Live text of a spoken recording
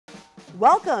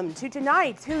Welcome to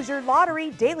tonight's Hoosier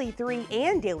Lottery Daily 3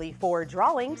 and Daily 4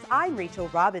 drawings. I'm Rachel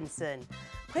Robinson.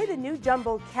 Play the new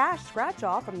Jumbo Cash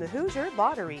Scratch-Off from the Hoosier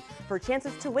Lottery for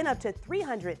chances to win up to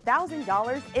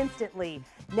 $300,000 instantly.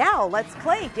 Now let's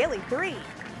play Daily 3.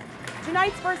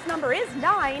 Tonight's first number is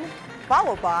 9,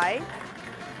 followed by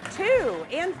 2,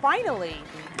 and finally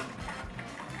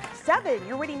 7.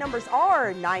 Your winning numbers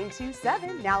are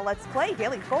 927. Now let's play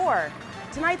Daily 4.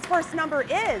 Tonight's first number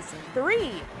is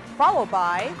 3, followed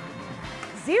by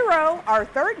 0. Our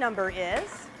third number is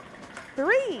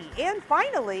 3, and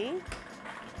finally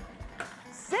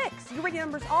 6. Your winning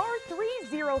numbers are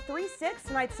 3036.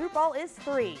 Tonight's Super Bowl is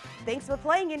 3. Thanks for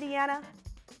playing, Indiana.